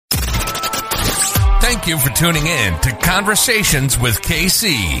Thank you for tuning in to Conversations with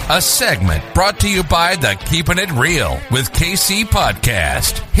KC, a segment brought to you by the Keeping It Real with KC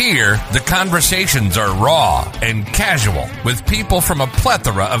podcast. Here, the conversations are raw and casual with people from a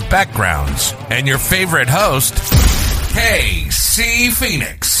plethora of backgrounds. And your favorite host, KC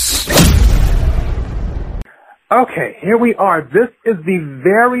Phoenix. Okay, here we are. This is the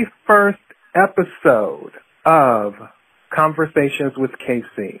very first episode of Conversations with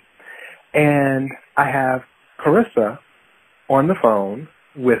KC. And I have Carissa on the phone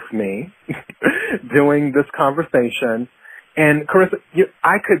with me doing this conversation. And Carissa,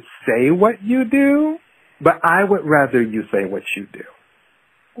 I could say what you do, but I would rather you say what you do.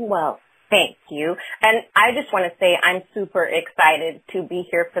 Well, thank you. And I just want to say I'm super excited to be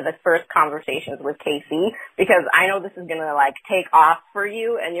here for the first Conversations with KC because I know this is going to take off for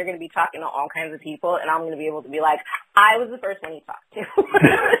you and you're going to be talking to all kinds of people and I'm going to be able to be like, I was the first one you talked to.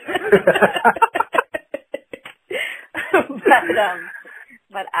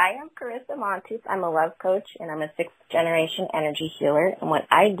 But I am Carissa Montes. I'm a love coach and I'm a sixth generation energy healer. And what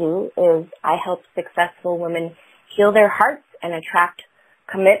I do is I help successful women heal their hearts and attract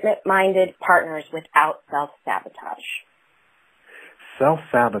commitment-minded partners without self-sabotage.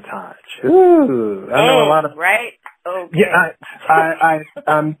 Self-sabotage. Ooh, I know a lot of. Right? Okay. Yeah,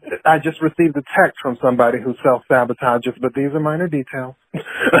 I just received a text from somebody who self-sabotages, but these are minor details.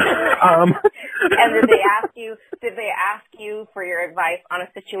 And did they ask you for your advice on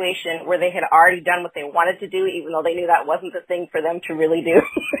a situation where they had already done what they wanted to do, even though they knew that wasn't the thing for them to really do?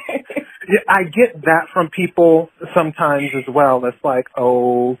 Yeah, I get that from people sometimes as well. It's like,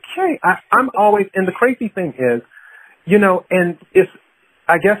 okay, I'm always, and the crazy thing is, and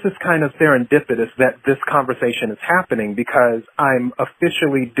I guess it's kind of serendipitous that this conversation is happening because I'm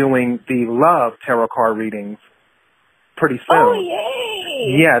officially doing the love tarot card readings pretty soon. Oh,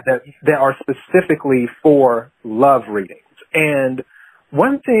 yay! Yeah, that are specifically for love readings. And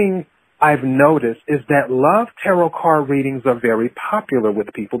one thing I've noticed is that love tarot card readings are very popular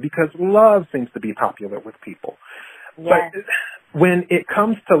with people because love seems to be popular with people. Yes. But when it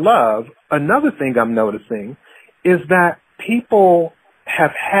comes to love, another thing I'm noticing is that people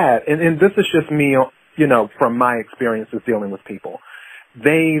have had, and this is just me, from my experiences dealing with people,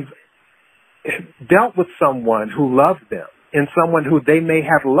 they've dealt with someone who loved them and someone who they may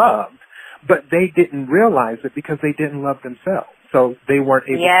have loved, but they didn't realize it because they didn't love themselves. So they weren't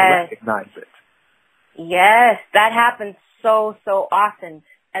able to recognize it. Yes, that happens so often.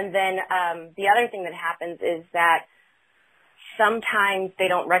 And then the other thing that happens is that sometimes they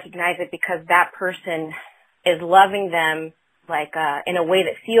don't recognize it because that person is loving them in a way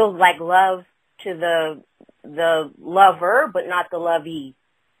that feels like love to the lover, but not the lovee.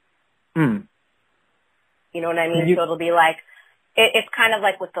 Mm. You know what I mean? So it'll be it's kind of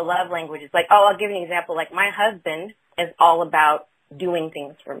like with the love language. It's I'll give you an example. My husband is all about doing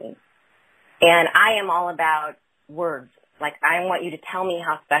things for me. And I am all about words. I want you to tell me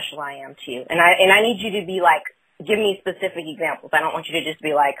how special I am to you. And I need you to be give me specific examples. I don't want you to just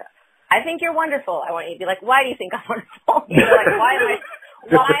be I think you're wonderful. I want you to be why do you think I'm wonderful?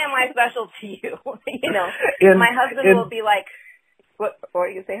 Why am I special to you? My husband will be what were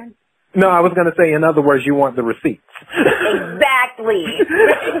you saying? No, I was going to say, in other words, you want the receipts. Exactly.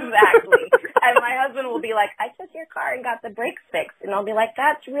 Exactly. And my husband will be I took your car and got the brakes fixed. And I'll be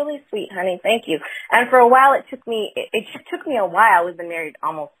that's really sweet, honey. Thank you. And for a while, it took me a while. We've been married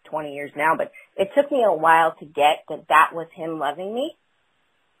almost 20 years now, but it took me a while to get that was him loving me.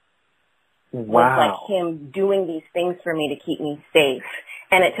 Wow. Was him doing these things for me to keep me safe.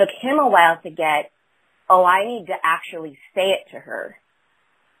 And it took him a while to get, I need to actually say it to her.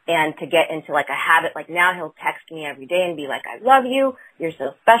 And to get into a habit, now he'll text me every day and be I love you, you're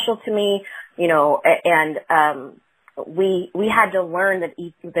so special to me, and we had to learn that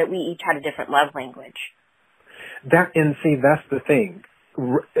we each had a different love language. That's the thing.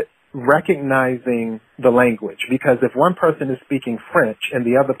 Recognizing the language, because if one person is speaking French and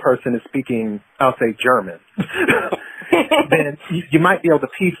the other person is speaking, I'll say German, then you might be able to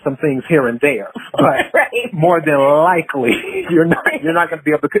piece some things here and there, but right. More than likely you're not going to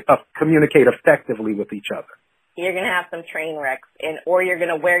be able to communicate effectively with each other. You're going to have some train wrecks, or you're going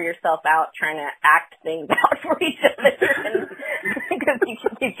to wear yourself out trying to act things out for each other because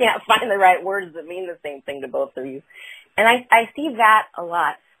you can't find the right words that mean the same thing to both of you. And I see that a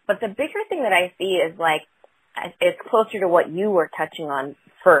lot. But the bigger thing that I see is it's closer to what you were touching on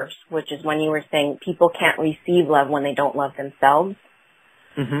first, which is when you were saying people can't receive love when they don't love themselves.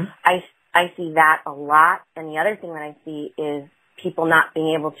 Mm-hmm. I see that a lot. And the other thing that I see is people not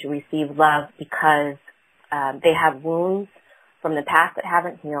being able to receive love because they have wounds from the past that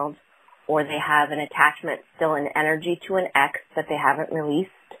haven't healed, or they have an attachment still in energy to an ex that they haven't released,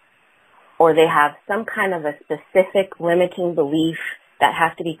 or they have some kind of a specific limiting belief that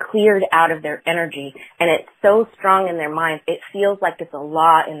has to be cleared out of their energy, and it's so strong in their minds, it feels like it's a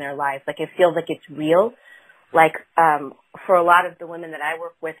law in their lives, like it feels like it's real. Like, for a lot of the women that I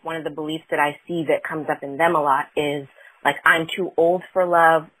work with, one of the beliefs that I see that comes up in them a lot is, like, I'm too old for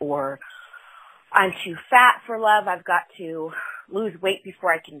love, or I'm too fat for love, I've got to lose weight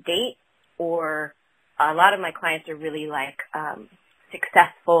before I can date, or a lot of my clients are really, like,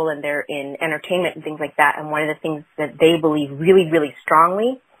 successful and they're in entertainment and things like that, and one of the things that they believe really, really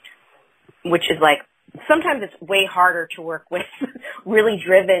strongly, which is, like, sometimes it's way harder to work with really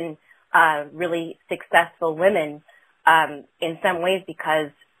driven, really successful women in some ways, because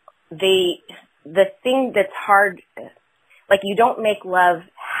the thing that's hard, like, you don't make love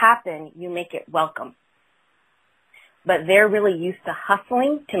happen, you make it welcome. But they're really used to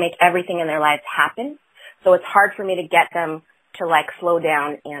hustling to make everything in their lives happen. So it's hard for me to get them to, like, slow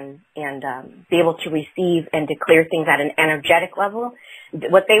down and be able to receive and to clear things at an energetic level.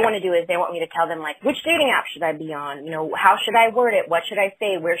 What they want to do is they want me to tell them, like, which dating app should I be on? You know, how should I word it? What should I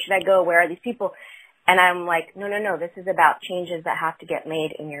say? Where should I go? Where are these people? And I'm like, no. This is about changes that have to get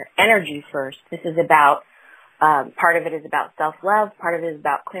made in your energy first. This is about, part of it is about self-love. Part of it is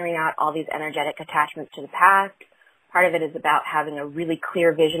about clearing out all these energetic attachments to the past. Part of it is about having a really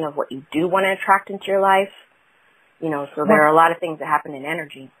clear vision of what you do want to attract into your life. You know, so there are a lot of things that happen in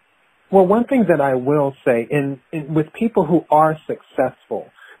energy. Well, one thing that I will say, with people who are successful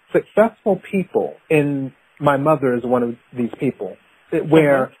people, and my mother is one of these people,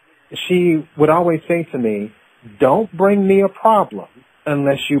 where she would always say to me, don't bring me a problem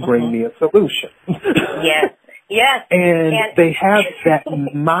unless you bring me a solution. Yes. And they have that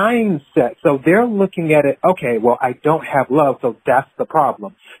mindset. So they're looking at it, okay, well, I don't have love, so that's the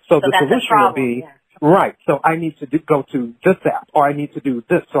problem. So the solution will be, right, so I need to go to this app, or I need to do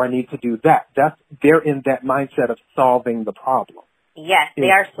this, or I need to do that. They're in that mindset of solving the problem. Yes, they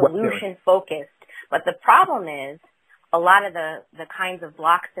are solution focused. But the problem is, a lot of the kinds of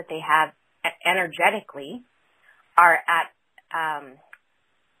blocks that they have energetically are at, a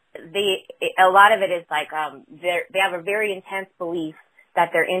lot of it is like, they have a very intense belief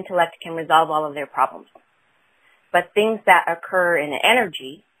that their intellect can resolve all of their problems. But things that occur in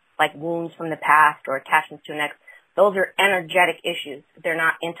energy, like wounds from the past or attachments to an ex, those are energetic issues. They're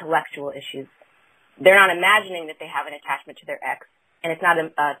not intellectual issues. They're not imagining that they have an attachment to their ex. And it's not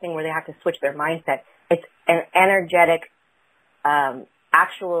a thing where they have to switch their mindset. It's an energetic,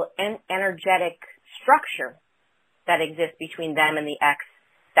 energetic structure that exists between them and the ex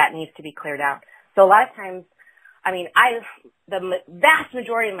that needs to be cleared out. So a lot of times, I mean, the vast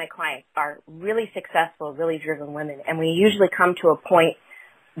majority of my clients are really successful, really driven women, and we usually come to a point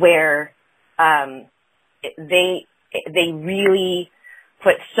where they really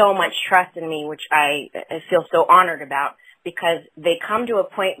put so much trust in me, which I feel so honored about, because they come to a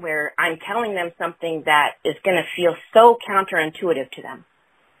point where I'm telling them something that is going to feel so counterintuitive to them.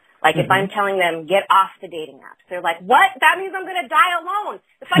 Like if I'm telling them, get off the dating apps, they're like, what? That means I'm going to die alone.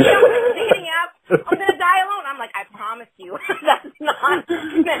 If I get off the dating app, I'm going to die alone. I'm like, I promise you, that's not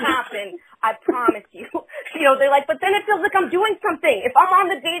going to happen. I promise you. You know, they're like, but then it feels like I'm doing something. If I'm on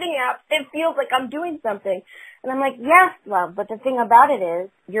the dating app, it feels like I'm doing something. And I'm like, yes, love, but the thing about it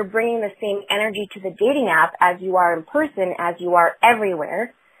is you're bringing the same energy to the dating app as you are in person, as you are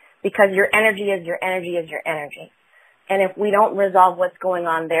everywhere, because your energy is your energy is your energy. And if we don't resolve what's going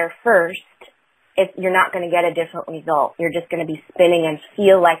on there first, you're not going to get a different result. You're just going to be spinning and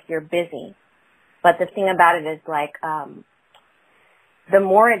feel like you're busy. But the thing about it is, like, the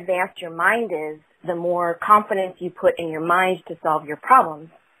more advanced your mind is, the more confidence you put in your mind to solve your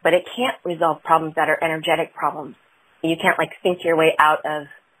problems. But it can't resolve problems that are energetic problems. You can't, like, think your way out of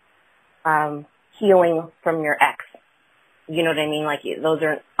healing from your ex. You know what I mean? Like, those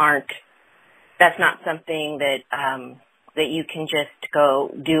aren't. That's not something that that you can just go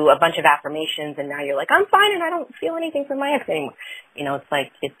do a bunch of affirmations and now you're like, I'm fine and I don't feel anything from my ex anymore. You know, it's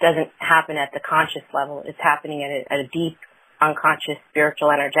like it doesn't happen at the conscious level. It's happening at a deep, unconscious,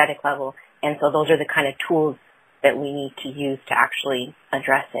 spiritual, energetic level. And so those are the kind of tools that we need to use to actually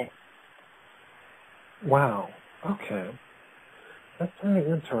address it. Wow. Okay. That's very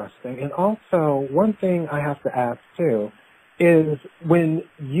interesting. And also, one thing I have to ask, too, is when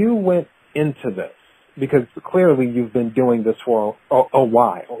you went into this, because clearly you've been doing this for a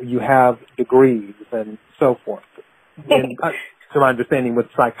while. You have degrees and so forth. And, to my understanding, with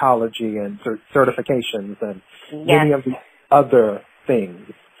psychology and certifications and many of the other things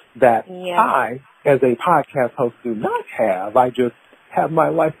that I, as a podcast host, do not have. I just have my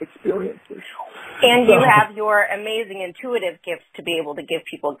life experiences. And you have your amazing intuitive gifts to be able to give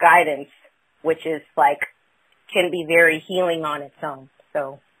people guidance, which is like, can be very healing on its own.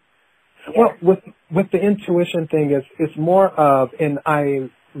 So, yeah. Well, with the intuition thing, it's more of, and I've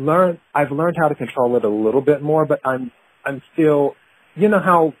learned how to control it a little bit more, but I'm still, you know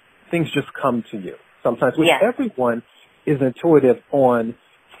how things just come to you sometimes, which everyone is intuitive on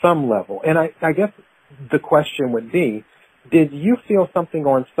some level. And I guess the question would be, did you feel something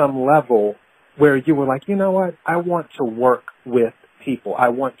on some level where you were like, you know what, I want to work with people. I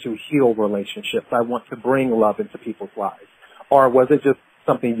want to heal relationships. I want to bring love into people's lives. Or was it just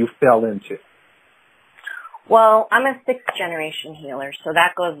something you fell into? Well, I'm a 6th generation healer, so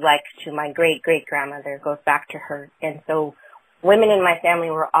that goes like to my great-great-grandmother, goes back to her. And so women in my family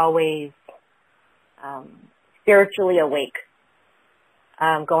were always spiritually awake,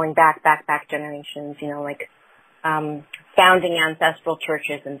 going back generations, you know, like founding ancestral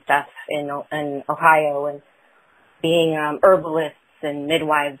churches and stuff in Ohio, and being herbalists and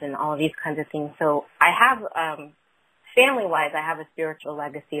midwives and all of these kinds of things. So I have, family-wise, I have a spiritual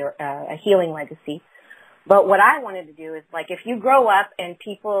legacy, or a healing legacy. But what I wanted to do is, like, if you grow up and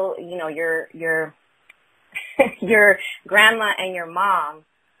people, you know, your your grandma and your mom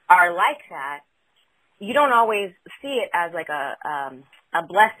are like that, you don't always see it as like a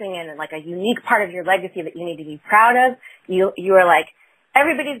blessing and like a unique part of your legacy that you need to be proud of. You are like,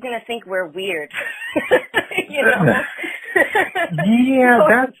 everybody's going to think we're weird. You know?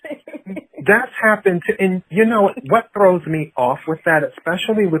 Yeah, that's happened. And you know, what throws me off with that,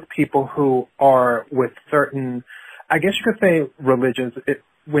 especially with people who are with certain, I guess you could say religions,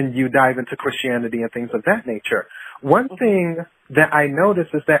 when you dive into Christianity and things of that nature. One thing that I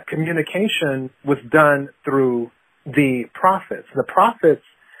noticed is that communication was done through the prophets. The prophets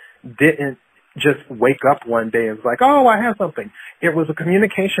didn't just wake up one day and was like, oh, I have something. It was a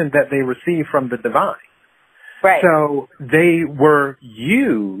communication that they received from the divine. Right. So they were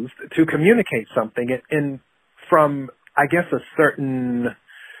used to communicate something, and from, I guess, a certain,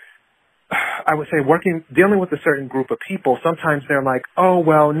 I would say, dealing with a certain group of people, sometimes they're like, oh,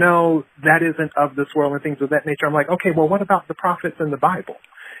 well, no, that isn't of this world and things of that nature. I'm like, okay, well, what about the prophets in the Bible?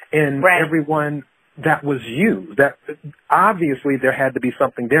 And everyone that was used, that obviously there had to be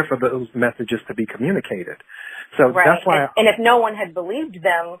something there for those messages to be communicated. So that's why. And if no one had believed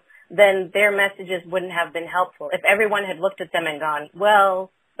them, then their messages wouldn't have been helpful. If everyone had looked at them and gone,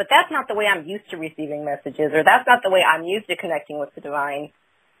 well, but that's not the way I'm used to receiving messages, or that's not the way I'm used to connecting with the divine,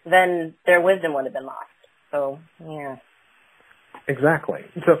 then their wisdom would have been lost. So, yeah. Exactly.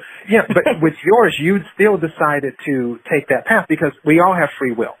 So, yeah, but with yours, you still decided to take that path because we all have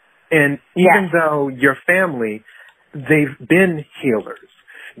free will. And even though your family, they've been healers,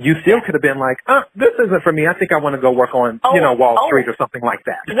 you still could have been like, this isn't for me. I think I want to go work on, Wall Street or something like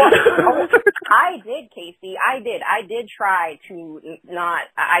that. Well, I did, Casey. I did try to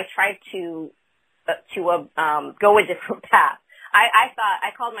I tried to go a different path.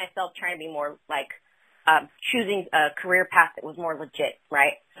 I called myself trying to be more like, choosing a career path that was more legit,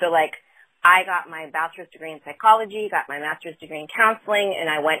 right? So like, I got my bachelor's degree in psychology, got my master's degree in counseling, and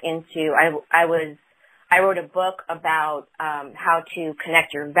I went into, I wrote a book about how to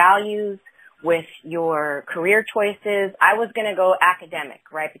connect your values with your career choices. I was going to go academic,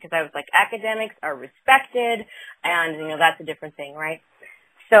 right? Because I was like, academics are respected, and, that's a different thing, right?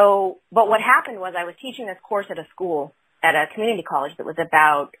 So, but what happened was I was teaching this course at a school, at a community college that was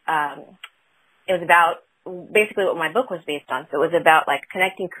about, basically what my book was based on. So it was about like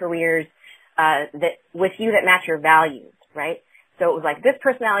connecting careers that with you that match your values, right? So it was like this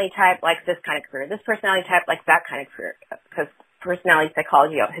personality type likes this kind of career. This personality type likes that kind of career, because personality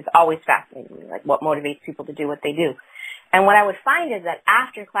psychology has always fascinated me, like what motivates people to do what they do. And what I would find is that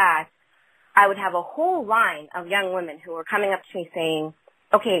after class, I would have a whole line of young women who were coming up to me saying,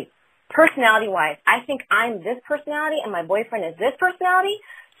 okay, personality-wise, I think I'm this personality and my boyfriend is this personality.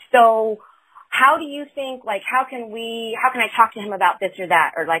 So how do you think, like, how can I talk to him about this or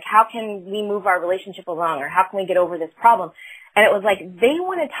that? Or like, how can we move our relationship along? Or how can we get over this problem? And it was like, they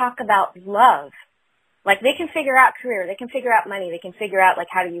want to talk about love. Like, they can figure out career, they can figure out money, they can figure out like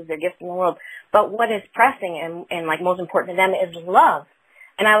how to use their gifts in the world. But what is pressing and like most important to them is love.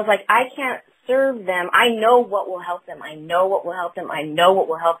 And I was like, I can't serve them. I know what will help them. I know what will help them. I know what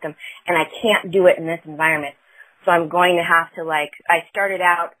will help them. And I can't do it in this environment. So I'm going to have to, like, I started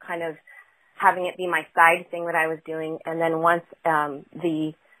out kind of having it be my side thing that I was doing. And then once I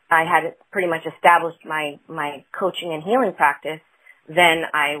had pretty much established my coaching and healing practice, then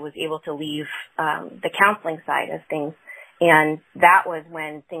I was able to leave the counseling side of things. And that was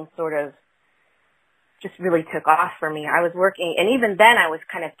when things sort of just really took off for me. I was working, and even then I was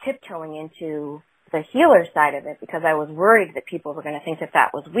kind of tiptoeing into the healer side of it because I was worried that people were going to think that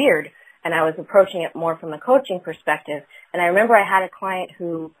that was weird, and I was approaching it more from a coaching perspective. And I remember I had a client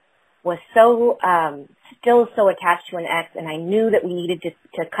who was so still so attached to an ex, and I knew that we needed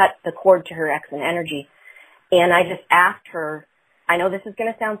to cut the cord to her ex and energy. And I just asked her, I know this is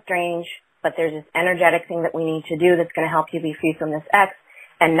going to sound strange, but there's this energetic thing that we need to do that's going to help you be free from this ex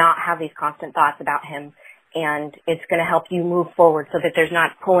and not have these constant thoughts about him. And it's going to help you move forward so that there's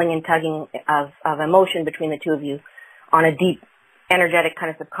not pulling and tugging of emotion between the two of you on a deep, energetic,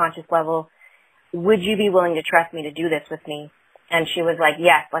 kind of subconscious level. Would you be willing to trust me to do this with me? And she was like,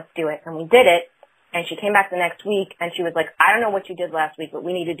 yes, let's do it. And we did it. And she came back the next week, and she was like, I don't know what you did last week, but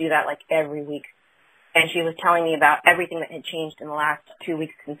we need to do that like every week. And she was telling me about everything that had changed in the last 2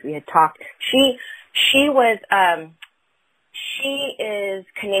 weeks since we had talked. She is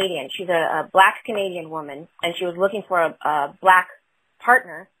Canadian. She's a black Canadian woman, and she was looking for a black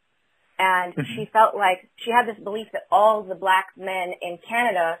partner. And she felt like she had this belief that all the black men in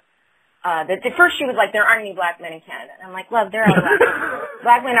Canada, that at first she was like, there aren't any black men in Canada. And I'm like, love, there are black men.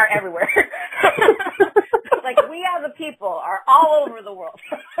 Black men are everywhere. Like, we as a people are all over the world.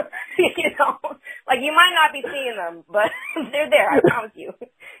 You know, like, you might not be seeing them, but they're there, I promise you.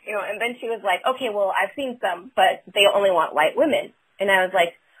 You know, and then she was like, okay, well, I've seen some, but they only want white women. And I was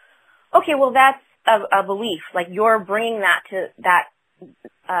like, okay, well, that's a belief. Like, you're bringing that to that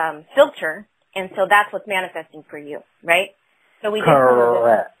filter, and so that's what's manifesting for you, right? So we did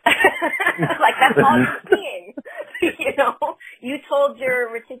correct. Like, that's all you're seeing. You know, you told your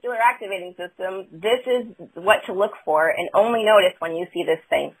reticular activating system, this is what to look for, and only notice when you see this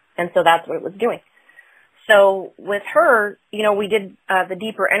thing. And so that's what it was doing. So with her, you know, we did the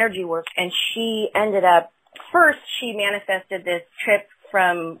deeper energy work, and she ended up, first she manifested this trip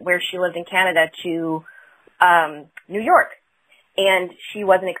from where she lived in Canada to New York. And she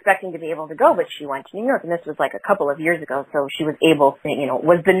wasn't expecting to be able to go, but she went to New York. And this was like a couple of years ago, so she was able to, you know,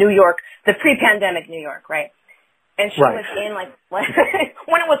 was the New York, the pre-pandemic New York, right? And she was in like when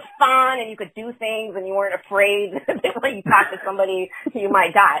it was fun and you could do things and you weren't afraid that when you talk to somebody you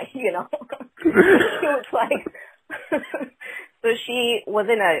might die, you know. She was like, so she was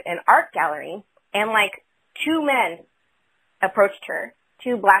in an art gallery, and like two men approached her,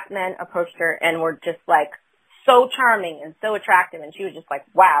 two black men approached her and were just like so charming and so attractive, and she was just like,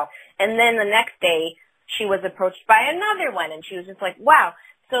 wow. And then the next day she was approached by another one, and she was just like, wow.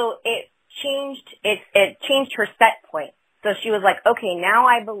 So it changed her set point. So she was like, okay, now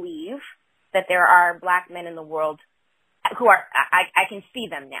I believe that there are black men in the world who are, I can see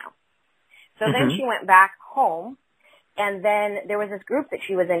them now. So then she went back home, and then there was this group that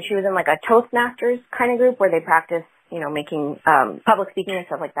she was in. She was in like a Toastmasters kind of group where they practice, you know, making public speaking and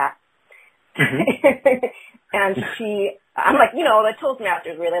stuff like that. And I'm like, you know, the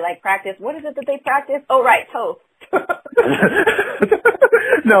Toastmasters really like practice. What is it that they practice? Oh, right, toast.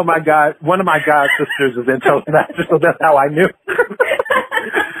 No, my God, one of my God sisters is in Toastmasters, so that's how I knew.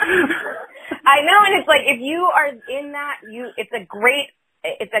 I know, and it's like, if you are in that, it's a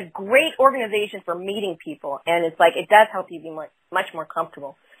great organization for meeting people, and it's like, it does help you be much more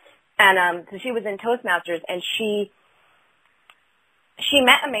comfortable. And so she was in Toastmasters, and she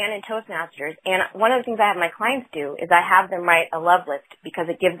met a man in Toastmasters, and one of the things I have my clients do is I have them write a love list because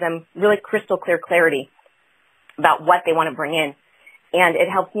it gives them really crystal clear clarity about what they want to bring in. And it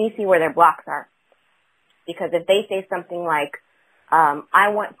helps me see where their blocks are. Because if they say something like, I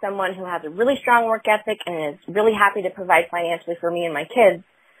want someone who has a really strong work ethic and is really happy to provide financially for me and my kids,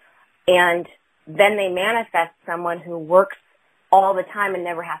 and then they manifest someone who works all the time and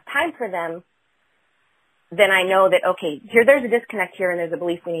never has time for them, then I know that, okay, there's a disconnect here, and there's a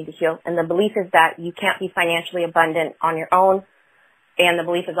belief we need to heal. And the belief is that you can't be financially abundant on your own. And the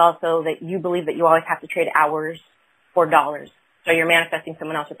belief is also that you believe that you always have to trade hours for dollars. So you're manifesting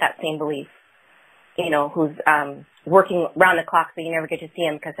someone else with that same belief, you know, who's working round the clock so you never get to see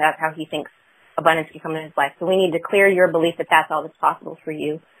him because that's how he thinks abundance can come in his life. So we need to clear your belief that that's all that's possible for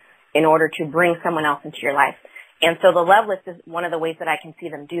you in order to bring someone else into your life. And so the love list is one of the ways that I can see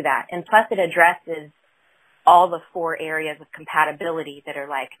them do that. And plus it addresses all the 4 areas of compatibility that are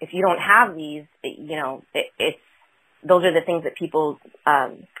like, if you don't have these, you know, those are the things that people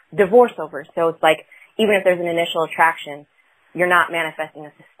divorce over. So it's like, even if there's an initial attraction, you're not manifesting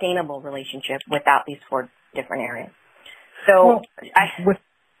a sustainable relationship without these 4 different areas. So,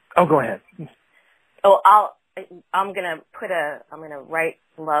 go ahead. So I'm gonna write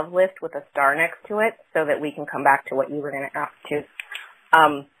love list with a star next to it so that we can come back to what you were gonna ask to.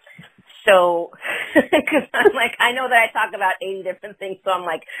 So, because I'm like, I know that I talk about 80 different things, so I'm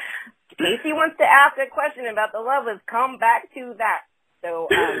like, Casey wants to ask a question about the love list. Come back to that. So,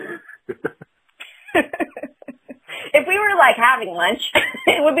 if we were like having lunch,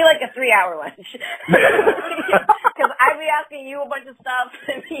 it would be like a 3-hour lunch. Because I'd be asking you a bunch of stuff,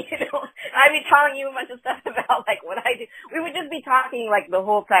 and I'd be telling you a bunch of stuff about like what I do. We would just be talking like the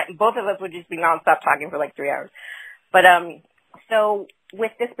whole time. Both of us would just be nonstop talking for like 3 hours. But so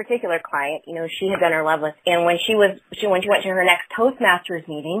with this particular client, she had done her love list, and when she went to her next Toastmasters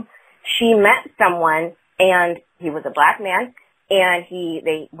meeting, she met someone, and he was a black man. And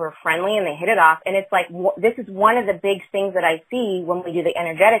they were friendly and they hit it off. And it's like, this is one of the big things that I see when we do the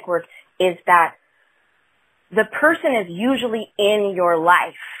energetic work is that the person is usually in your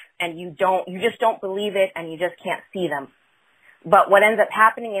life and you just don't believe it and you just can't see them. But what ends up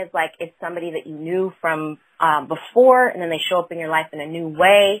happening is like, it's somebody that you knew from, before, and then they show up in your life in a new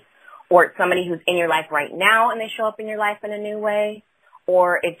way. Or it's somebody who's in your life right now and they show up in your life in a new way.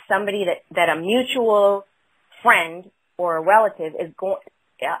 Or it's somebody that a mutual friend or a relative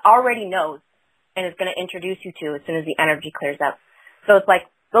already knows and is going to introduce you to as soon as the energy clears up. So it's like,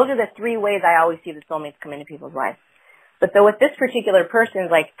 those are the 3 ways I always see the soulmates come into people's lives. But so with this particular person,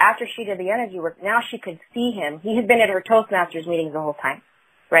 like after she did the energy work, now she could see him. He had been at her Toastmasters meetings the whole time,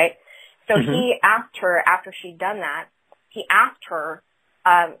 right? So he asked her, after she'd done that, he asked her,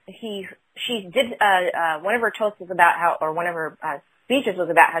 she did, one of her toasts was about how, or one of her speeches was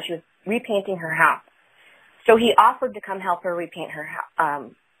about how she was repainting her house. So he offered to come help her repaint her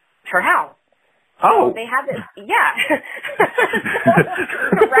house. Oh. So they had this, yeah.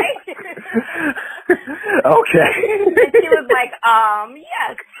 Right? Okay. And she was like,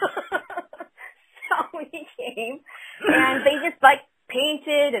 yes. So he came, and they just like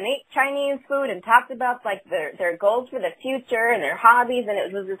painted and ate Chinese food and talked about like their goals for the future and their hobbies, and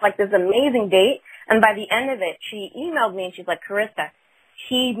it was just like this amazing date. And by the end of it, she emailed me and she's like, Carissa,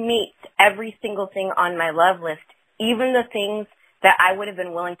 he meets every single thing on my love list, even the things that I would have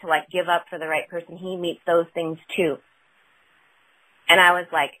been willing to like give up for the right person. He meets those things too. And I was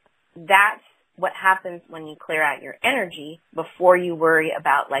like, that's what happens when you clear out your energy before you worry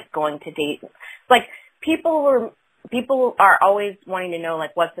about like going to date. Like people are always wanting to know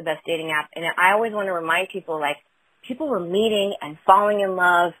like what's the best dating app. And I always want to remind people like people were meeting and falling in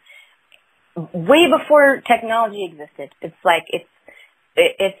love way before technology existed. It's like,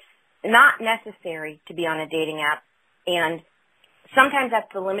 it's not necessary to be on a dating app, and sometimes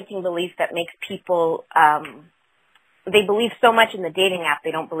that's the limiting belief that makes people, they believe so much in the dating app,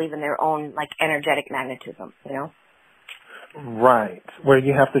 they don't believe in their own, like, energetic magnetism, Right, where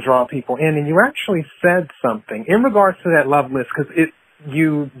you have to draw people in, and you actually said something in regards to that love list, because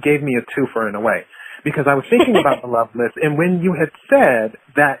you gave me a twofer in a way, because I was thinking about the love list, and when you had said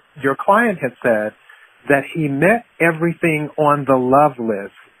that your client had said that he met everything on the love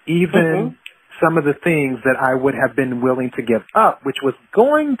list, even some of the things that I would have been willing to give up, which was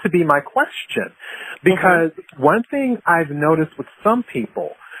going to be my question. Because one thing I've noticed with some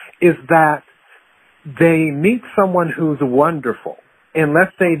people is that they meet someone who's wonderful, and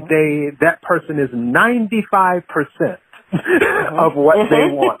let's say that person is 95% of what they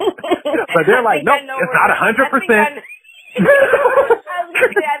want. But they're like, nope, it's not 100%.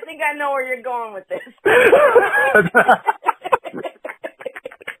 I think I know where you're going with this.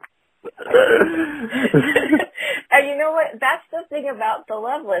 And you know what? That's the thing about the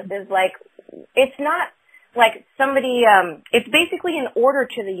love list is like, it's not like somebody, it's basically an order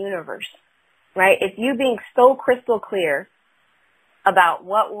to the universe, right? It's you being so crystal clear about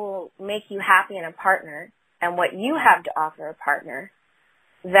what will make you happy in a partner and what you have to offer a partner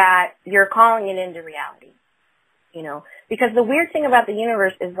that you're calling it into reality. Because the weird thing about the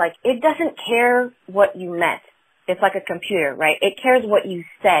universe is like, it doesn't care what you meant. It's like a computer, right? It cares what you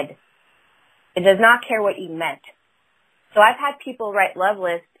said. It does not care what you meant. So I've had people write love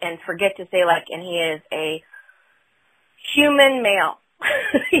lists and forget to say like, and he is a human male,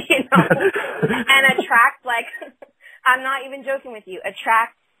 and attract like, I'm not even joking with you,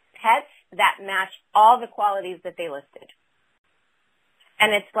 attract pets that match all the qualities that they listed.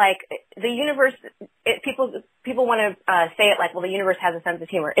 And it's like the universe, people want to say it like, well, the universe has a sense of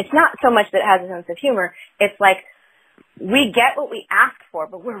humor. It's not so much that it has a sense of humor. It's like we get what we ask for,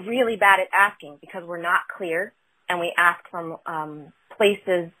 but we're really bad at asking because we're not clear, and we ask from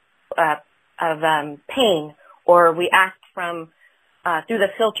places of pain, or we ask from through the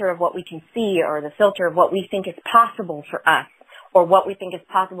filter of what we can see, or the filter of what we think is possible for us, or what we think is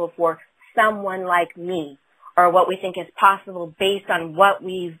possible for someone like me, or what we think is possible based on what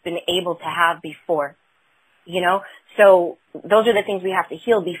we've been able to have before. you know? So those are the things we have to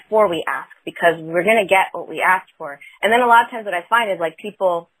heal before we ask, because we're going to get what we asked for. And then a lot of times what I find is like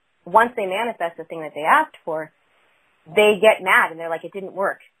people, once they manifest the thing that they asked for, they get mad and they're like, it didn't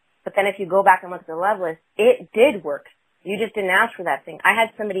work. But then if you go back and look at the love list, it did work. You just didn't ask for that thing. I had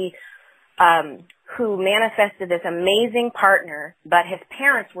somebody who manifested this amazing partner, but his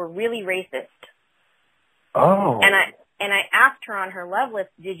parents were really racist. Oh. And I asked her on her love list,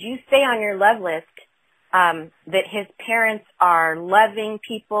 did you say on your love list that his parents are loving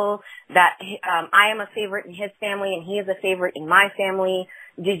people, that I am a favorite in his family and he is a favorite in my family?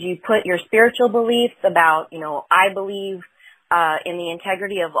 Did you put your spiritual beliefs about, you know, I believe in the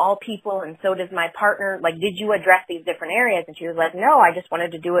integrity of all people and so does my partner? Like, did you address these different areas? And she was like, no, I just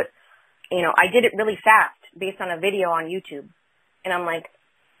wanted to do it. You know, I did it really fast based on a video on YouTube. And I'm like,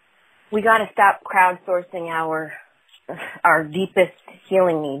 we got to stop crowdsourcing our deepest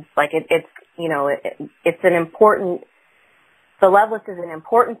healing needs. Like it's, you know, it's an important, the love list is an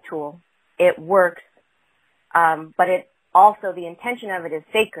important tool. It works. But it also, the intention of it is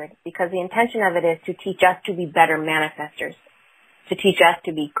sacred, because the intention of it is to teach us to be better manifestors, to teach us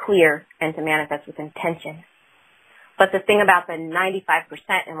to be clear and to manifest with intention. But the thing about the 95%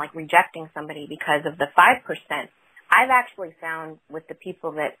 and like rejecting somebody because of the 5%, I've actually found with the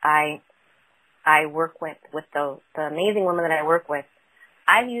people that I work with the amazing women that I work with,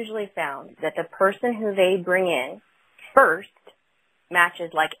 I've usually found that the person who they bring in first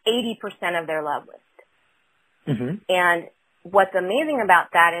matches like 80% of their love list. Mm-hmm. And what's amazing about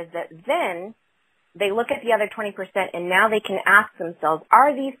that is that then they look at the other 20% and now they can ask themselves,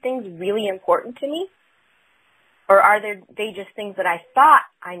 are these things really important to me? Or are they just things that I thought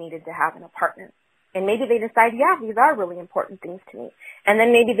I needed to have in a partner? And maybe they decide, yeah, these are really important things to me. And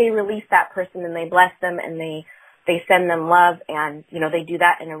then maybe they release that person and they bless them and they send them love, and, you know, they do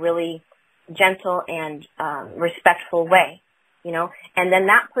that in a really gentle and respectful way, you know. And then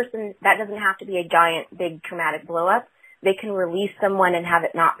that person, that doesn't have to be a giant, big, traumatic blow-up. They can release someone and have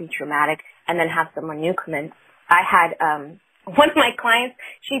it not be traumatic and then have someone new come in. I had one of my clients,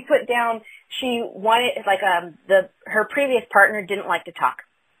 she put down, she wanted, like, her previous partner didn't like to talk.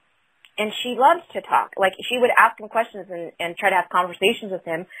 And she loves to talk. Like, she would ask him questions and try to have conversations with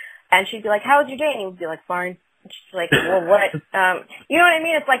him. And she'd be like, how was your day? And he would be like, fine. And she's like, well, what? You know what I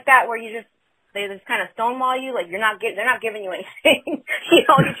mean? It's like that where they just kind of stonewall you. Like, they're not giving you anything. You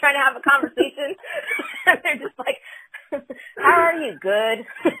know, you're trying to have a conversation. And they're just like, how are you? Good.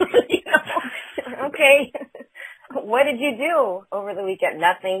 You know? Okay. What did you do over the weekend?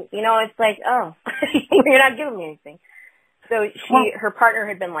 Nothing. You know, it's like, oh, you're not giving me anything. So her partner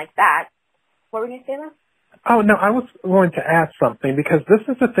had been like that. What were you saying, though? Oh, no, I was going to ask something, because this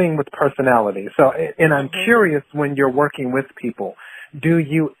is the thing with personality. So, and I'm curious, when you're working with people, do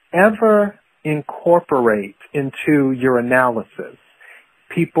you ever incorporate into your analysis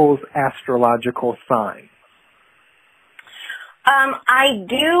people's astrological signs? I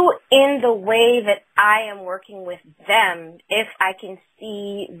do, in the way that I am working with them, if I can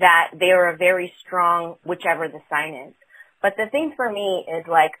see that they are a very strong, whichever the sign is. But the thing for me is,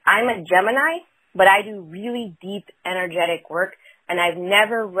 like, I'm a Gemini, but I do really deep energetic work, and I've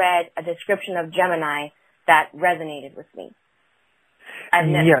never read a description of Gemini that resonated with me.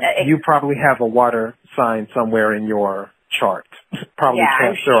 You probably have a water sign somewhere in your chart. Probably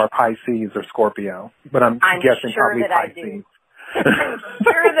Cancer or Pisces or Scorpio, but I'm guessing sure probably that Pisces. I'm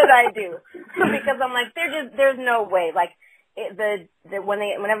sure that I do, because I'm like, there's no way. Like,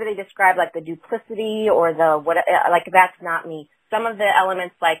 whenever they describe like the duplicity or the what, like, that's not me. Some of the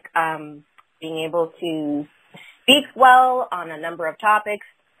elements, like being able to speak well on a number of topics,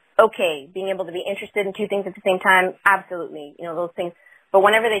 okay. Being able to be interested in two things at the same time, absolutely. You know, those things. But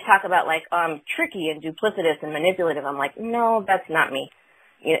whenever they talk about like tricky and duplicitous and manipulative, I'm like, no, that's not me.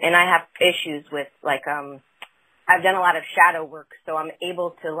 You know, and I have issues with like I've done a lot of shadow work, so I'm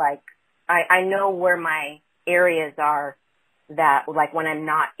able to like I know where my areas are that, like, when I'm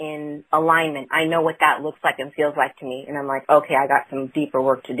not in alignment, I know what that looks like and feels like to me. And I'm like, okay, I got some deeper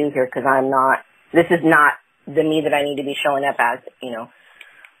work to do here, because this is not the me that I need to be showing up as, you know.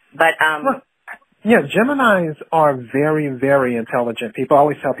 But, yeah, Geminis are very, very intelligent people. I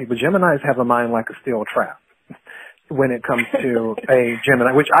always tell people Geminis have a mind like a steel trap when it comes to a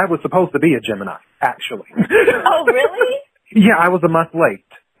Gemini, which I was supposed to be a Gemini, actually. Oh, really? Yeah, I was a month late.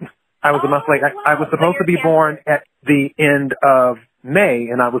 I was a month late. I was supposed to be born at the end of May,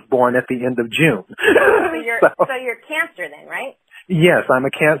 and I was born at the end of June. So you're Cancer then, right? Yes, I'm a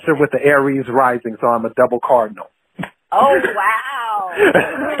Cancer with the Aries rising, so I'm a double cardinal. Oh, wow.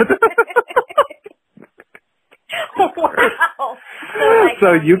 Wow.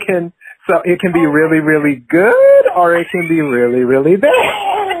 So So it can be really, really good, or it can be really, really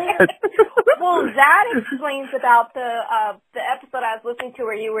bad. Well, that explains about the episode I was listening to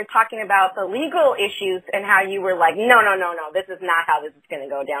where you were talking about the legal issues and how you were like, no, this is not how this is going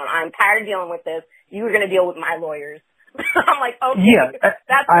to go down. I'm tired of dealing with this. You were going to deal with my lawyers. I'm like, okay, yeah,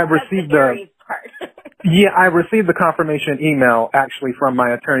 that's received the part. Yeah, I received the confirmation email actually from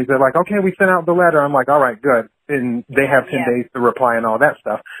my attorneys. They're like, okay, we sent out the letter. I'm like, all right, good. And they have 10 days to reply and all that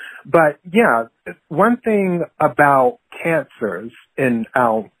stuff. But yeah, one thing about cancers, and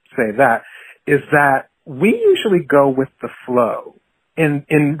I'll say that, is that we usually go with the flow. In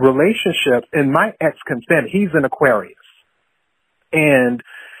relationships, and my ex can stand, he's an Aquarius. And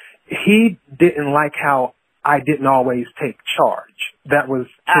he didn't like how I didn't always take charge. That was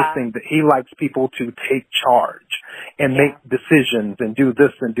his thing, that he likes people to take charge and make decisions and do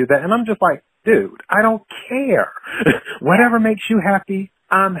this and do that. And I'm just like, dude, I don't care. Whatever makes you happy,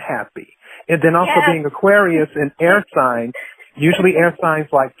 I'm happy. And then also being Aquarius and air sign, usually air signs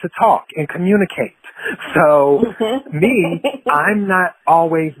like to talk and communicate. So me, I'm not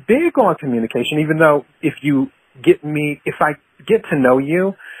always big on communication, even though if I get to know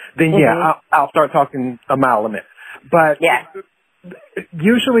you, then I'll start talking a mile a minute. But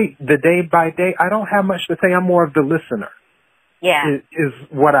usually the day by day, I don't have much to say. I'm more of the listener. Yeah. Is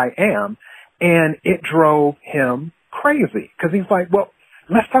what I am. And it drove him crazy because he's like, well,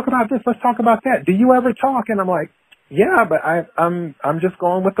 let's talk about this. Let's talk about that. Do you ever talk? And I'm like, yeah, but I'm just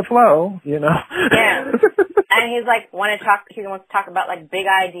going with the flow, you know? Yeah. And he's like, he wants to talk about like big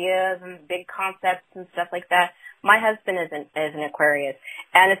ideas and big concepts and stuff like that. My husband is an Aquarius,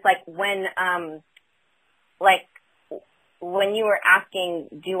 and it's like when you were asking,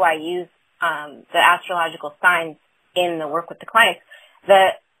 do I use the astrological signs in the work with the clients?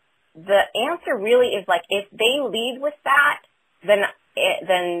 The answer really is like if they lead with that, then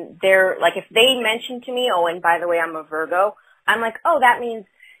they're like if they mention to me, oh, and by the way, I'm a Virgo. I'm like, oh, that means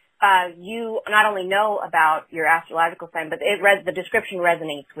you not only know about your astrological sign, but the description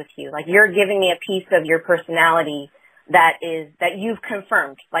resonates with you. Like you're giving me a piece of your personality that you've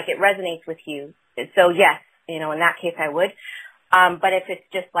confirmed. Like it resonates with you. So yes, in that case I would. But if it's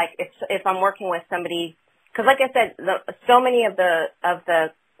just like if I'm working with somebody, because like I said, so many of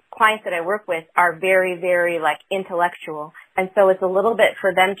the clients that I work with are very, very like intellectual, and so it's a little bit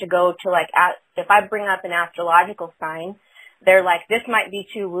for them to go to like if I bring up an astrological sign. They're like, this might be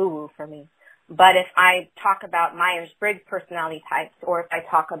too woo-woo for me. But if I talk about Myers-Briggs personality types, or if I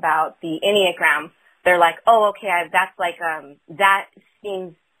talk about the Enneagram, they're like, oh, okay, that's like, that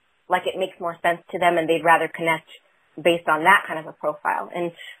seems like it makes more sense to them, and they'd rather connect based on that kind of a profile.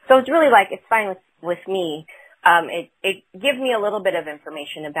 And so it's really like, it's fine with me. It gives me a little bit of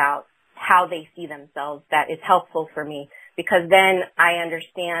information about how they see themselves that is helpful for me, because then I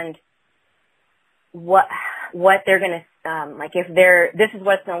understand what they're going to, like if this is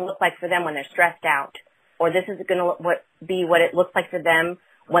what it's going to look like for them when they're stressed out, or this is going to be what it looks like for them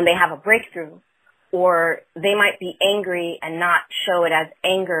when they have a breakthrough, or they might be angry and not show it as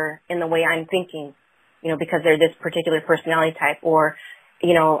anger in the way I'm thinking, because they're this particular personality type, or,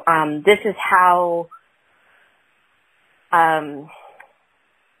 this is how,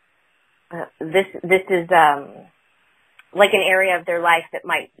 this is, like an area of their life that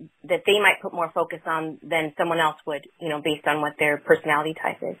they might put more focus on than someone else would, based on what their personality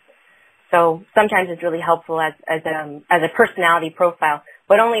type is. So sometimes it's really helpful as a personality profile,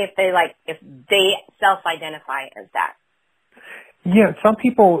 but only if they self-identify as that. Yeah, some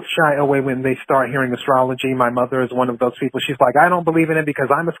people shy away when they start hearing astrology. My mother is one of those people. She's like, I don't believe in it because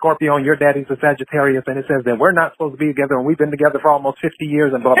I'm a Scorpio and your daddy's a Sagittarius, and it says that we're not supposed to be together, and we've been together for almost 50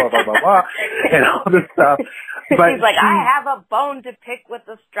 years, and blah, blah, blah, blah, blah, and all this stuff. But she's like, I have a bone to pick with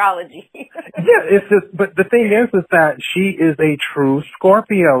astrology. Yeah, it's just, but the thing is that she is a true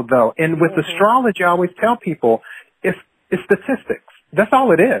Scorpio, though. And with astrology, I always tell people, it's statistics. That's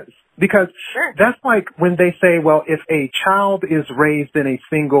all it is. Because that's like when they say, well, if a child is raised in a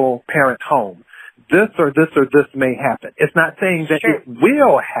single parent home, this or this or this may happen. It's not saying that it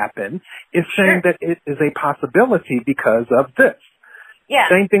will happen. It's saying that it is a possibility because of this. Yeah.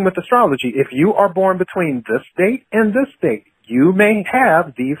 Same thing with astrology. If you are born between this date and this date, you may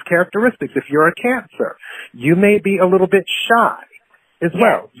have these characteristics. If you're a Cancer, you may be a little bit shy as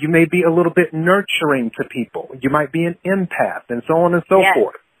well. You may be a little bit nurturing to people. You might be an empath and so on and so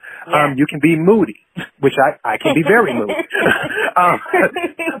forth. Yeah. You can be moody, which I can be very moody.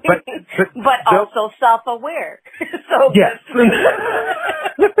 but also self-aware. So yes.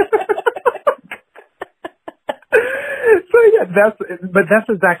 So yeah, that's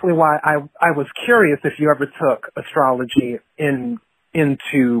exactly why I was curious if you ever took astrology in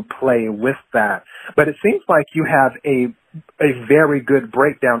into play with that. But it seems like you have a very good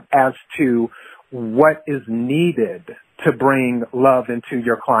breakdown as to what is needed to bring love into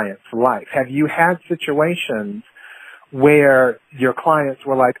your client's life. Have you had situations where your clients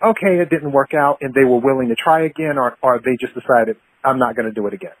were like, okay, it didn't work out, and they were willing to try again, or they just decided, I'm not going to do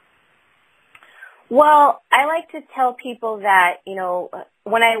it again? Well, I like to tell people that, you know,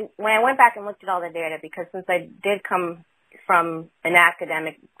 when I went back and looked at all the data, because since I did come from an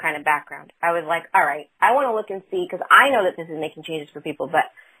academic kind of background, I was like, all right, I want to look and see, because I know that this is making changes for people, but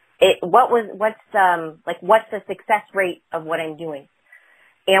what's the success rate of what I'm doing?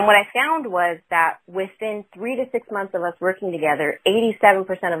 And what I found was that within 3 to 6 months of us working together,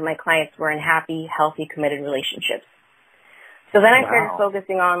 87% of my clients were in happy, healthy, committed relationships. So then I started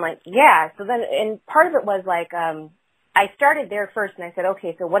focusing on and part of it was I started there first and I said,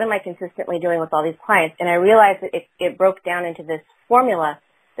 okay, so what am I consistently doing with all these clients? And I realized that it broke down into this formula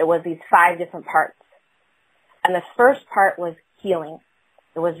that was these 5 different parts. And the first part was healing.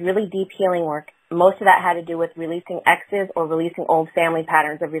 It was really deep healing work. Most of that had to do with releasing exes or releasing old family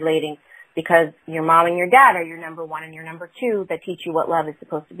patterns of relating, because your mom and your dad are your number 1 and your number 2 that teach you what love is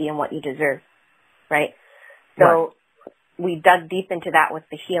supposed to be and what you deserve, right? So we dug deep into that with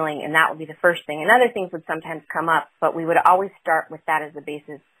the healing, and that would be the first thing. And other things would sometimes come up, but we would always start with that as the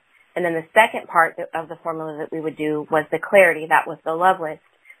basis. And then the second part of the formula that we would do was the clarity. That was the love list.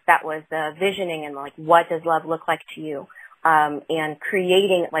 That was the visioning and what does love look like to you? And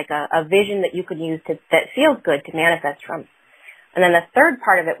creating a vision that you could use that feels good to manifest from. And then the third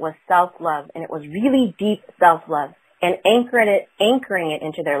part of it was self-love, and it was really deep self-love and anchoring it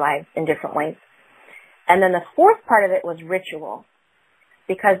into their lives in different ways. And then the fourth part of it was ritual,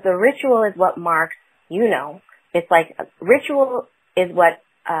 because the ritual is what marks, it's like ritual is what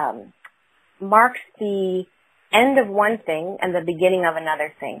marks the end of one thing and the beginning of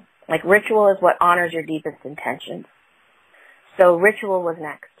another thing. Like ritual is what honors your deepest intentions. So ritual was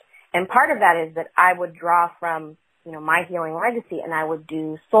next. And part of that is that I would draw from, my healing legacy, and I would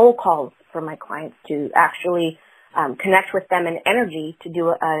do soul calls for my clients to actually connect with them in energy to do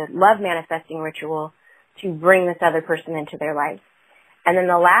a love manifesting ritual to bring this other person into their life. And then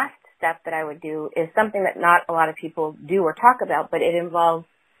the last step that I would do is something that not a lot of people do or talk about, but it involves,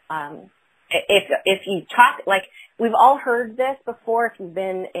 if you talk, we've all heard this before if you've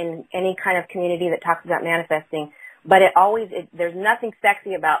been in any kind of community that talks about manifesting, but there's nothing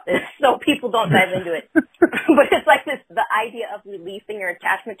sexy about this, so people don't dive into it. But it's like the idea of releasing your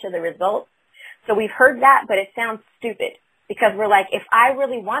attachment to the results. So we've heard that, but it sounds stupid, because we're like, if I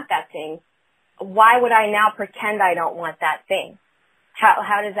really want that thing, why would I now pretend I don't want that thing?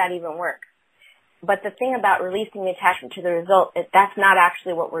 How does that even work? But the thing about releasing the attachment to the result, that's not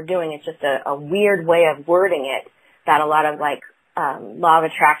actually what we're doing. It's just a weird way of wording it that a lot of law of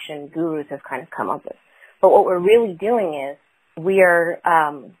attraction gurus have kind of come up with. But what we're really doing is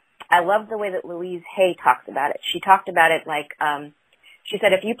I love the way that Louise Hay talks about it. She talked about it she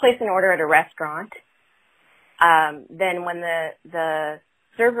said, if you place an order at a restaurant, then when the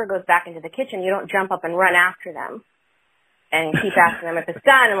server goes back into the kitchen, you don't jump up and run after them and keep asking them if it's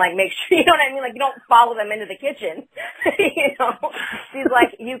done and make sure, you know what I mean? You don't follow them into the kitchen, She's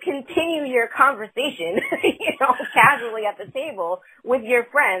like, you continue your conversation, casually at the table with your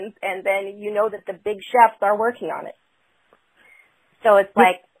friends, and then you know that the big chefs are working on it. So it's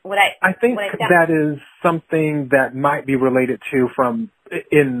I think that is something that might be related to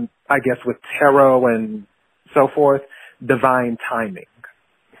with tarot and so forth, divine timing.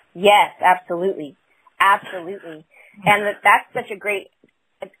 Yes, absolutely. Absolutely. And that's such a great,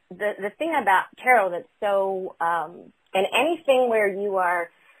 the thing about tarot that's so, and anything where you are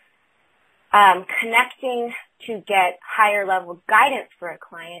connecting to get higher level guidance for a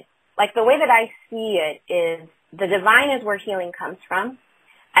client, the way that I see it is the divine is where healing comes from.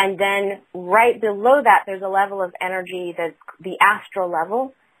 And then right below that, there's a level of energy that's the astral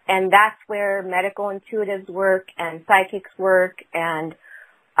level. And that's where medical intuitives work and psychics work, and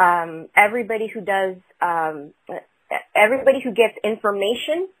everybody who gets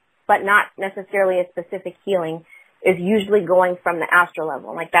information, but not necessarily a specific healing, is usually going from the astral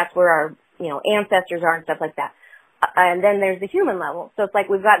level. That's where our, ancestors are and stuff like that. And then there's the human level. So it's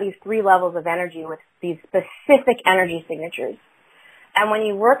we've got these 3 levels of energy with these specific energy signatures. And when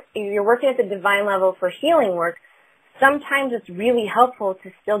you're working at the divine level for healing work, sometimes it's really helpful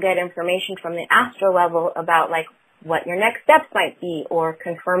to still get information from the astral level about what your next steps might be, or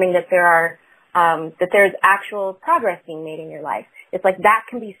confirming that there's actual progress being made in your life. It's that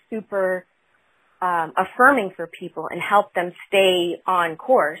can be super affirming for people and help them stay on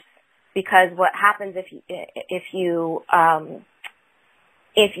course, because what happens if you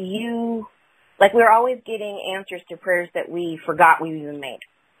if you, like, we're always getting answers to prayers that we forgot we even made,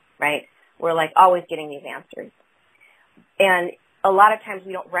 right? We're, like, always getting these answers. And a lot of times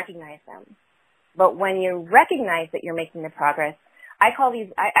we don't recognize them. But when you recognize that you're making the progress, I call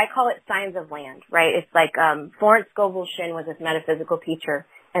it signs of land, right? It's like, Florence Scovel Shinn was this metaphysical teacher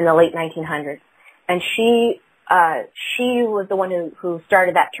in the late 1900s. And she was the one who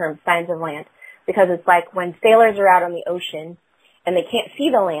started that term, signs of land, because it's like when sailors are out on the ocean and they can't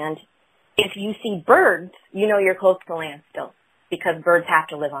see the land, if you see birds, you know you're close to land still, because birds have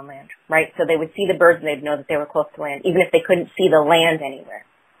to live on land, right? So they would see the birds and they'd know that they were close to land, even if they couldn't see the land anywhere.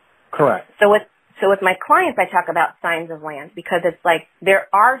 Correct. So with my clients, I talk about signs of land, because it's like there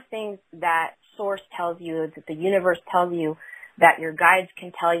are things that Source tells you, that the universe tells you, that your guides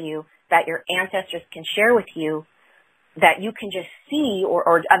can tell you, that your ancestors can share with you, that you can just see,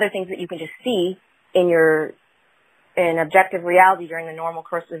 or other things that you can just see in objective reality during the normal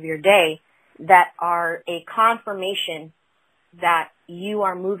course of your day, that are a confirmation that you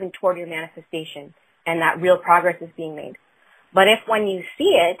are moving toward your manifestation and that real progress is being made. But if when you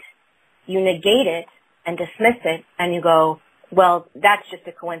see it, you negate it and dismiss it and you go, well, that's just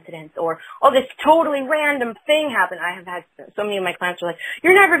a coincidence, or, oh, this totally random thing happened. I have had so many of my clients are like,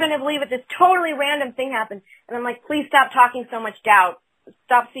 you're never going to believe it, this totally random thing happened. And I'm like, please stop talking so much doubt.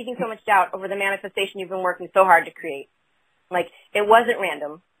 Stop speaking so much doubt over the manifestation you've been working so hard to create. Like, it wasn't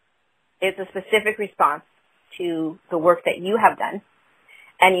random. It's a specific response to the work that you have done,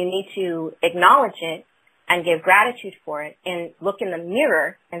 and you need to acknowledge it and give gratitude for it and look in the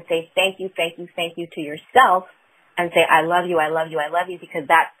mirror and say thank you, thank you, thank you to yourself, and say I love you, I love you, I love you, because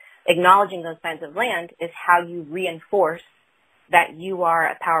that acknowledging those signs of land is how you reinforce that you are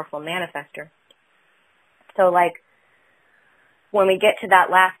a powerful manifester. So, like, when we get to that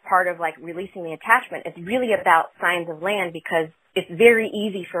last part of, like, releasing the attachment, it's really about signs of land, because it's very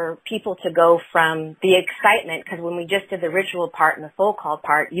easy for people to go from the excitement, because when we just did the ritual part and the soul call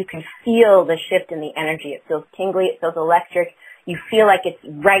part, you can feel the shift in the energy. It feels tingly. It feels electric. You feel like it's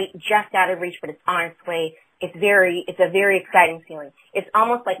right, just out of reach, but it's on its way. It's a very exciting feeling. It's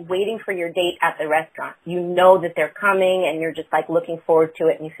almost like waiting for your date at the restaurant. You know that they're coming and you're just like looking forward to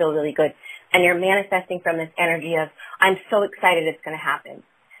it and you feel really good. And you're manifesting from this energy of, I'm so excited it's going to happen.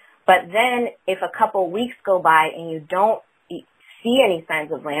 But then if a couple weeks go by and you don't see any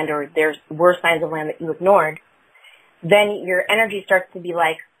signs of land, or there were signs of land that you ignored, then your energy starts to be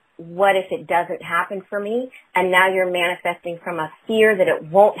like, what if it doesn't happen for me? And now you're manifesting from a fear that it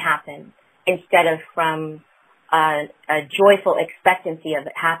won't happen instead of from a joyful expectancy of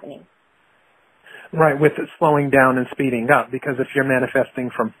it happening. Right, with it slowing down and speeding up, because if you're manifesting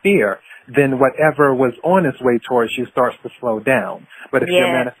from fear, then whatever was on its way towards you starts to slow down. But if you're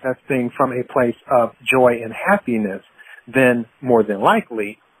manifesting from a place of joy and happiness, then more than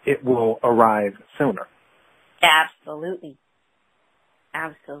likely it will arrive sooner. Absolutely.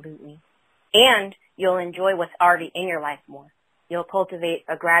 Absolutely. And you'll enjoy what's already in your life more. You'll cultivate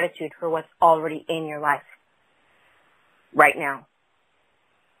a gratitude for what's already in your life right now.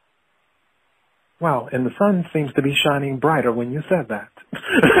 Wow, and the sun seems to be shining brighter when you said that.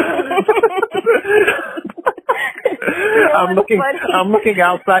 I'm looking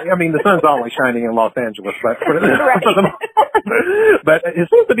outside. I mean, the sun's always shining in Los Angeles, but but it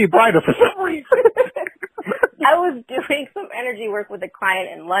seems to be brighter for some reason. I was doing some energy work with a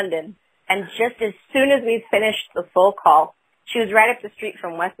client in London, and just as soon as we finished the soul call, she was right up the street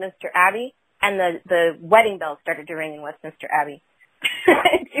from Westminster Abbey, and the wedding bells started to ring in Westminster Abbey.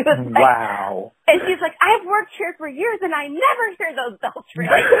 And she was like, wow. And she's like, I've worked here for years, and I never hear those bells ring.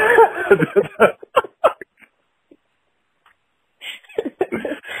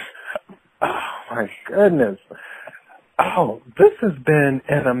 Oh, my goodness. Oh, this has been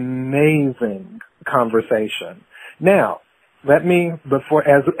an amazing conversation. Now, let me, before,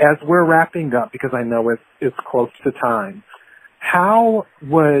 as we're wrapping up, because I know it's close to time, how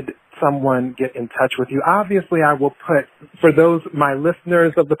would someone get in touch with you? Obviously, I will put, for those, my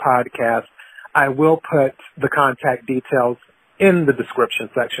listeners of the podcast, I will put the contact details in the description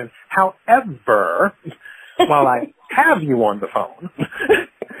section. However, while I have you on the phone,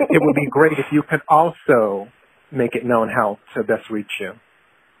 it would be great if you could also make it known how to best reach you.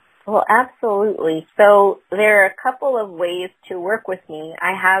 Well, absolutely. So there are a couple of ways to work with me.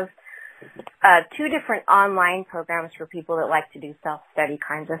 I have 2 different online programs for people that like to do self-study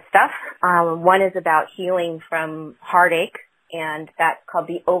kinds of stuff. One is about healing from heartache, and that's called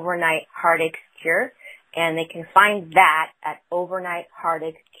the Overnight Heartache Cure, and they can find that at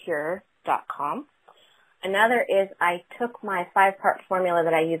overnightheartaachecure.com. Another is I took my 5-part formula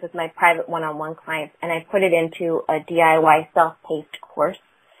that I use with my private one-on-one clients and I put it into a DIY self-paced course,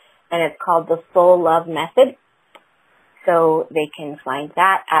 and it's called the Soul Love Method. So they can find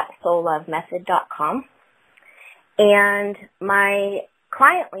that at soullovemethod.com. And my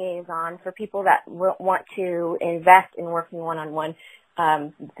client liaison for people that want to invest in working one-on-one,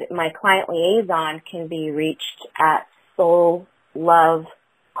 my client liaison can be reached at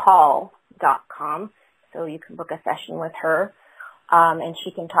soullovecall.com. So you can book a session with her, and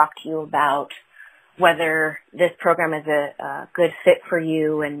she can talk to you about whether this program is a good fit for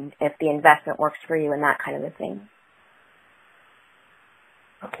you and if the investment works for you and that kind of a thing.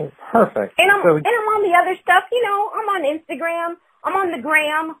 Okay, perfect. And I'm on the other stuff, I'm on Instagram, I'm on the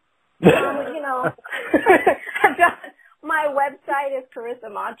gram, I've got, my website is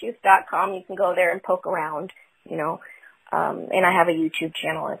carissamonteus.com. You can go there and poke around, and I have a YouTube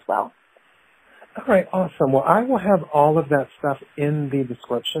channel as well. All right, awesome. Well, I will have all of that stuff in the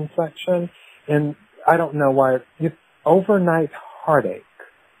description section, and I don't know why, Overnight Heartache.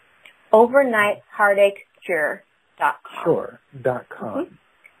 OvernightHeartacheCure.com. Sure.com. Mm-hmm.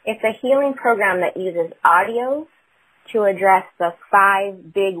 It's a healing program that uses audio to address the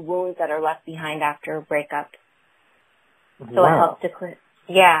 5 big wounds that are left behind after a breakup. So wow. It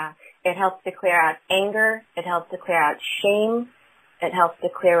helps to clear out anger. It helps to clear out shame. It helps to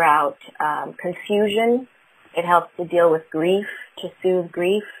clear out confusion. It helps to deal with grief, to soothe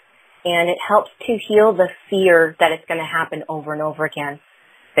grief. And it helps to heal the fear that it's going to happen over and over again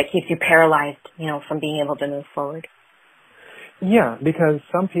that keeps you paralyzed, from being able to move forward. Yeah, because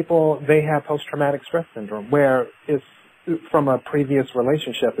some people, they have post-traumatic stress syndrome where it's from a previous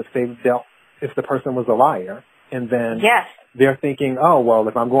relationship if the person was a liar. And then yes. They're thinking, oh, well,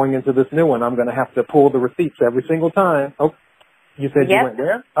 if I'm going into this new one, I'm going to have to pull the receipts every single time. Oh, you said you went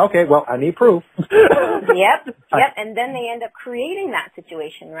there? Okay, well, I need proof. Yep. And then they end up creating that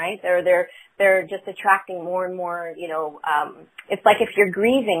situation, right? They're just attracting more and more, it's like if you're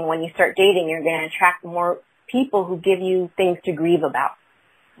grieving when you start dating, you're going to attract more people who give you things to grieve about,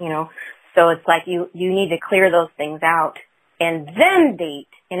 So it's like you need to clear those things out and then date,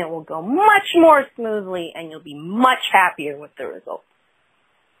 and it will go much more smoothly, and you'll be much happier with the results.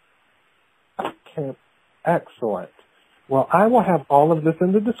 Okay, excellent. Well, I will have all of this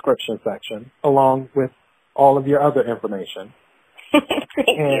in the description section, along with all of your other information. Thank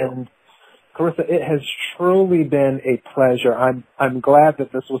you. Carissa, it has truly been a pleasure. I'm glad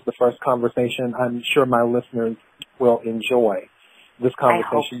that this was the first conversation. I'm sure my listeners will enjoy this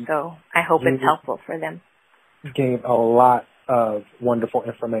conversation. I hope so. I hope it's helpful for them. Gave a lot of wonderful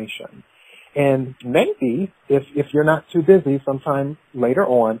information. And maybe, if you're not too busy, sometime later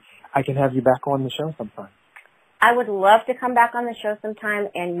on, I can have you back on the show sometime. I would love to come back on the show sometime,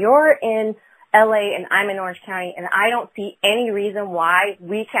 and you're in LA and I'm in Orange County, and I don't see any reason why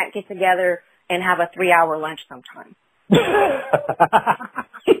we can't get together and have a 3-hour lunch sometime. I'm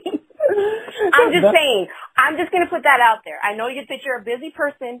just saying. I'm just going to put that out there. I know that you're a busy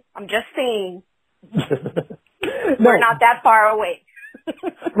person. I'm just saying. We're not that far away.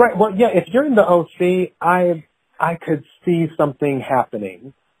 Right. Well, yeah, if you're in the OC, I could see something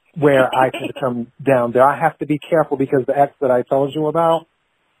happening where I could come down there. I have to be careful because the ex that I told you about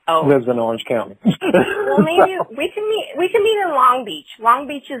lives in Orange County. Well, maybe we can meet in Long Beach. Long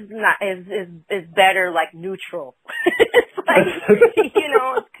Beach is better, like neutral. It's like,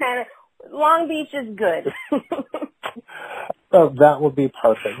 it's kind of, Long Beach is good. So that would be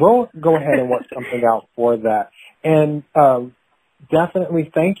perfect. We'll go ahead and work something out for that. And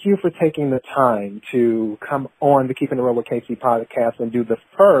definitely thank you for taking the time to come on the Keeping It Real with KC podcast and do the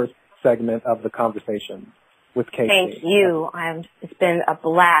first segment of the conversation with KC. Thank you. It's been a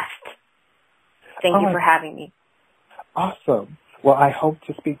blast. Thank you for having me. Awesome. Well, I hope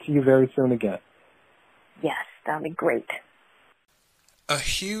to speak to you very soon again. Yes, that'll be great. A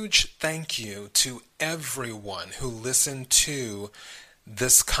huge thank you to everyone who listened to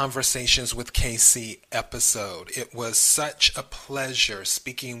this Conversations with KC episode. It was such a pleasure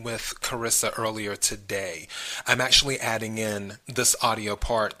speaking with Carissa earlier today. I'm actually adding in this audio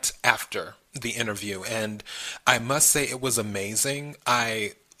part after the interview, and I must say it was amazing.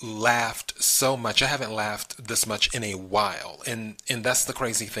 I laughed so much. I haven't laughed this much in a while, and that's the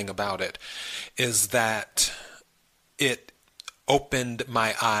crazy thing about it, is that it opened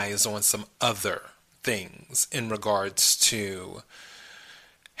my eyes on some other things in regards to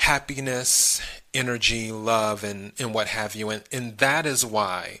happiness, energy, love, and what have you. And that is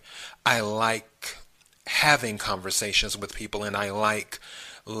why I like having conversations with people, and I like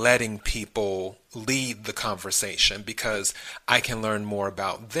letting people lead the conversation, because I can learn more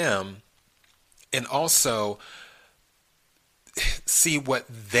about them and also see what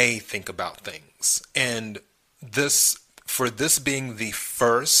they think about things. And for this being the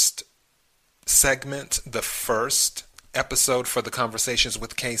first segment, the first episode for the Conversations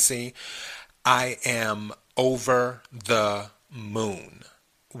with KC, I am over the moon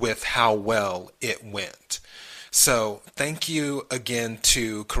with how well it went. So thank you again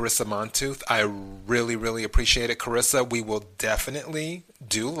to Carissa Montooth. I really, really appreciate it. Carissa, we will definitely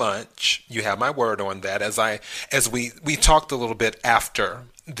do lunch. You have my word on that, as we talked a little bit after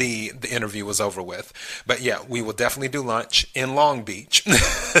the interview was over with. But yeah, we will definitely do lunch in Long Beach.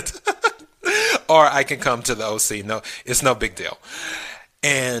 Or I can come to the OC. No, it's no big deal.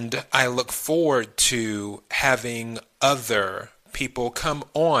 And I look forward to having other people come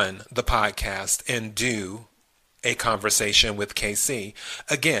on the podcast and do a conversation with KC.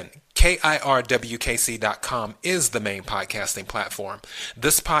 Again, KIRWKC.com is the main podcasting platform.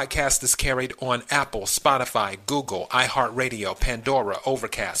 This podcast is carried on Apple, Spotify, Google, iHeartRadio, Pandora,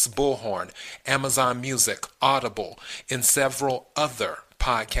 Overcast, Bullhorn, Amazon Music, Audible, and several other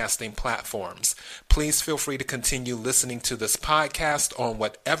podcasting platforms. Please feel free to continue listening to this podcast on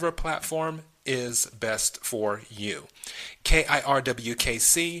whatever platform is best for you.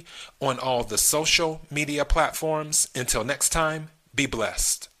 KIRWKC on all the social media platforms. Until next time, be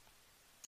blessed.